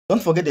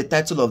Don't forget the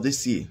title of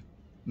this year.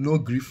 No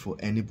grief for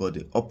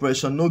anybody.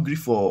 Operation No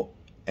Grief for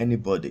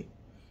Anybody.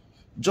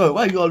 Joy,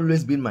 why are you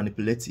always being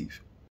manipulative?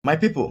 My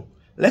people,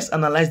 let's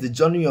analyze the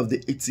journey of the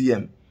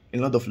ATM in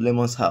Lord of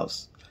Lemon's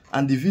house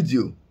and the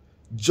video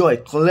Joy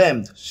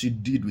claimed she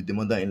did with the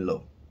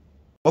mother-in-law.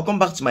 Welcome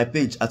back to my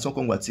page at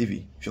Okongwa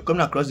TV. If you're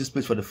coming across this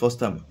page for the first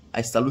time,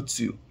 I salute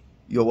you.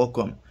 You're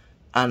welcome.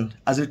 And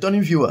as a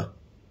returning viewer,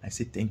 I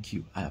say thank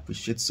you. I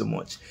appreciate so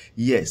much.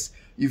 Yes,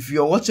 if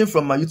you're watching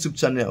from my YouTube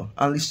channel,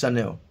 English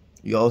channel,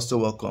 you're also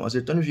welcome. As a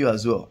returning viewer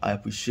as well, I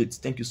appreciate.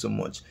 Thank you so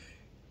much.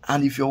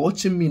 And if you're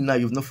watching me now,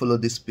 you've not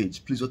followed this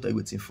page, please, what are you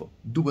waiting for?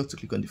 Do well to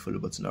click on the follow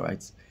button,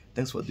 alright?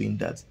 Thanks for doing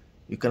that.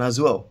 You can as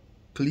well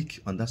click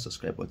on that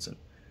subscribe button.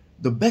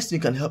 The best thing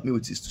you can help me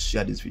with is to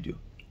share this video.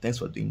 Thanks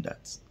for doing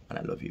that, and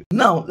I love you.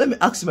 Now, let me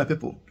ask you, my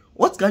people,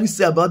 what can you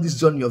say about this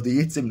journey of the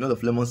ATM in Lord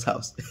of Lemon's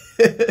house?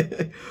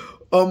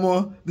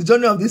 The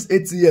journey of this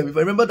ATM, if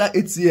I remember that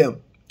ATM,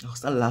 I'll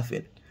start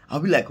laughing. I'll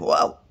be like,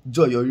 wow,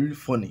 Joy, you're really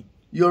funny.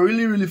 You're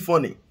really, really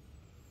funny.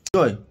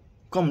 Joy,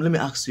 come, let me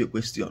ask you a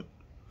question.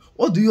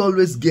 What do you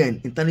always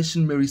gain in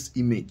tarnishing Mary's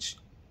image?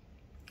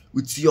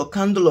 With your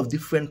candle of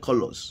different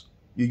colors.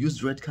 You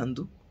use red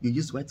candle, you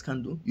use white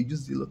candle, you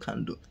use yellow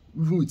candle,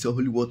 even with your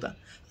holy water,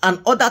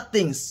 and other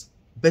things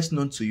best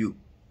known to you.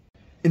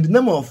 In the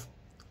name of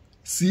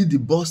see the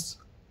boss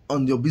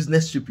on your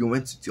business trip you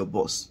went with your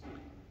boss.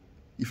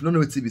 If you don't know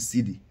what to be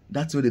CD,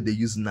 that's where they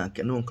use knack,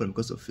 and no one can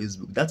because of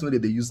Facebook. That's where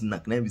they use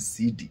knack, now be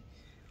CD.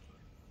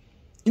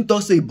 In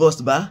talk say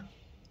boss ba.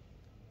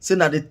 Say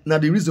now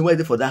the reason why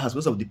they for that house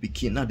because of the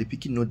Pekin. Now the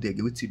Pekin not there,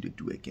 what you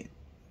do again.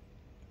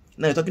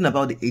 Now you're talking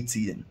about the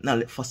ATM. Now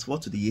let's fast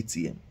forward to the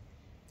ATM.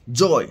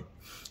 Joy,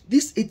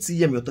 this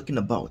ATM you're talking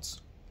about,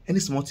 any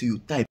small to you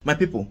type. My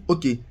people,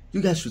 okay,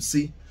 you guys should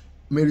see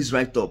Mary's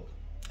write-up.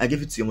 I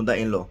gave it to your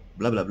mother-in-law,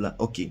 blah blah blah.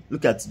 Okay,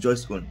 look at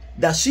Joy's phone.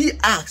 That she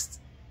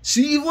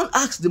even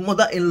asked the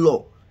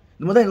mother-in-law.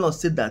 The mother-in-law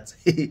said that,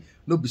 hey,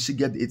 no be she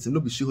get the ATM, no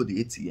be she hold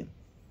the ATM.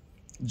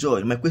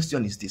 Joy, my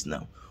question is this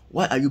now.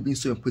 Why are you being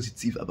so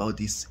positive about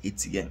this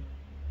ATM?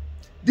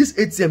 This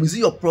ATM, is it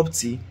your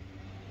property?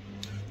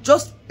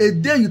 Just a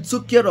day you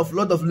took care of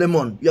Lord of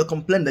Lemon, you are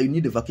complaining that you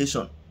need a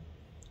vacation.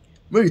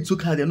 Mary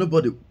took her there,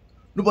 nobody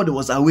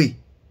was away.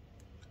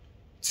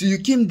 So you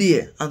came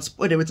there and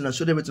spoiled everything and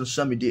showed everything on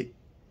social media.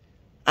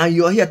 And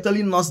you're here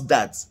telling us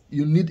that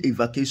you need a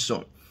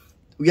vacation.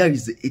 Where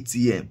is the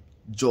ATM?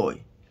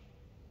 Joy.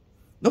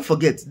 Don't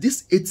forget,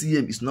 this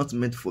ATM is not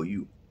meant for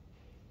you.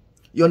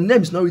 Your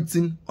name is not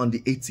written on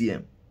the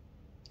ATM.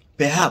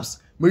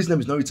 Perhaps Mary's name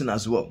is not written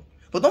as well.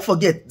 But don't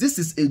forget, this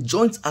is a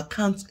joint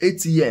account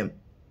ATM.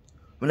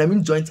 When I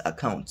mean joint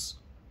accounts,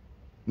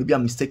 maybe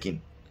I'm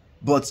mistaken.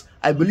 But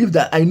I believe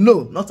that, I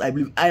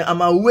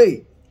am aware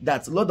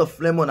that Lord of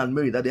Lemon and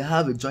Mary, that they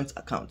have a joint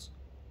account.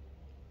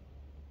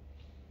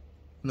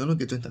 No, don't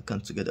get joint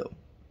account together.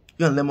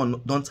 You and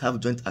Lemon don't have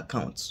joint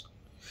accounts.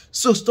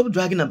 So stop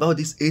dragging about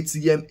this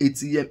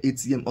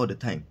ATM all the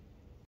time.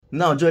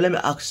 Now, Joy, let me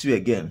ask you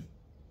again.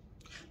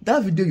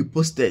 That video you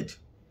posted,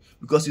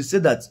 because you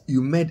said that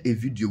you made a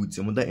video with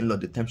your mother-in-law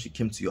the time she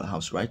came to your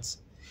house, right?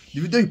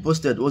 The video you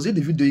posted, was it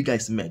the video you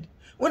guys made?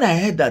 When I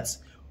heard that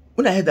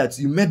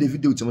you made a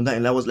video with your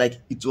mother-in-law, I was like,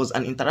 it was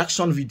an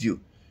interaction video.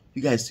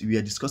 You guys, we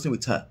were discussing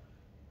with her,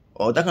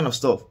 or that kind of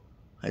stuff.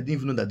 I didn't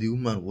even know that the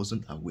woman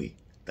wasn't aware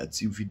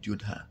that you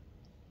videoed her.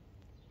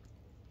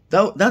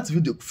 That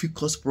video, if it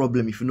cause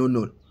problem, if you don't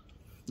know.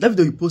 That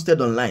video you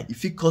posted online,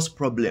 if it cause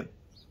problem.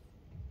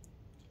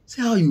 See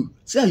how you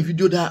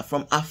videoed her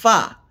from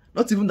afar.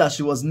 Not even that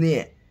she was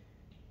near.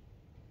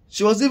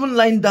 She was even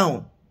lying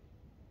down.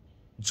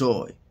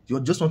 Joy, you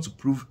just want to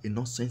prove a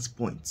nonsense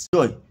point.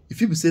 Joy,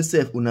 if you say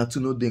self una to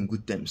know they in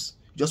good terms,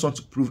 you just want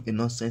to prove a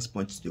nonsense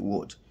point to the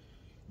world.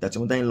 That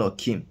your mother-in-law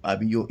came, I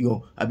be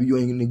you're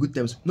in good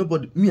terms.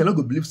 Nobody, me, I'm not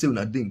gonna believe say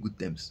una they in good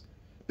terms.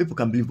 People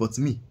can believe, but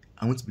me,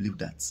 I won't believe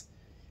that.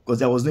 Because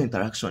there was no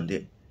interaction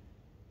there.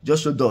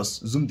 Just showed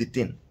us, zoomed the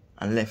thing,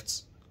 and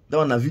left. That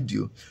one a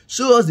video.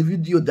 Show us the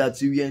video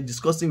that you were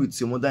discussing with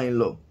your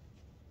mother-in-law.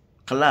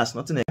 Class,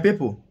 nothing else.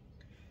 People,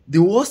 the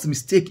worst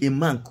mistake a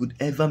man could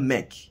ever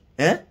make,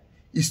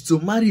 is to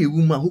marry a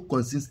woman who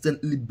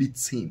consistently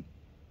beats him.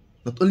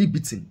 Not only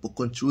beats him, but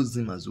controls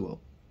him as well.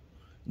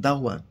 That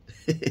one,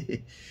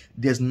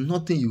 there's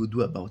nothing you will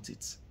do about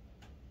it.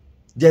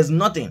 There's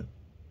nothing.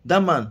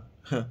 That man,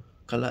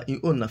 Kala, you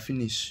own a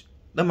finish.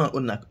 That man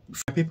own a.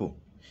 People,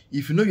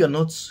 if you know you're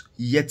not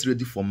yet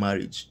ready for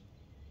marriage,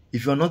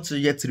 if you're not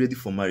yet ready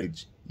for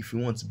marriage, if you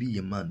want to be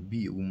a man,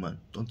 be a woman,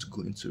 don't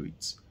go into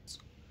it.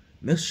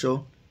 Make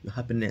sure your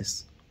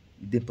happiness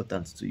is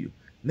important to you.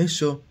 Make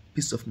sure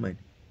peace of mind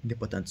is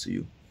important to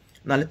you.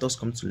 Now let us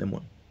come to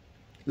Lemon.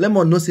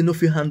 Lemon knows he no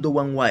fit handle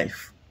one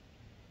wife.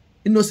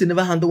 He knows he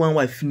never handle one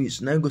wife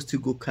finish. Now he go still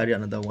go carry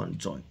another one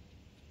join.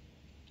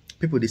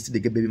 People they still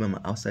they get baby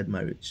mama outside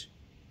marriage.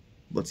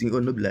 But he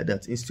will not be like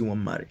that. He still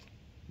won't marry.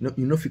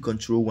 You know if you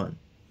control one.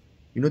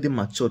 You know they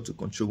mature to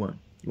control one.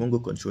 You won't go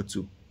control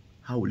two.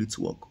 How will it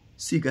work?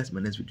 See you guys in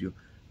my next video.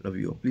 Love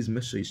you all. Please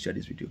make sure you share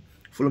this video.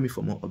 Follow me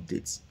for more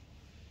updates.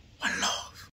 One love.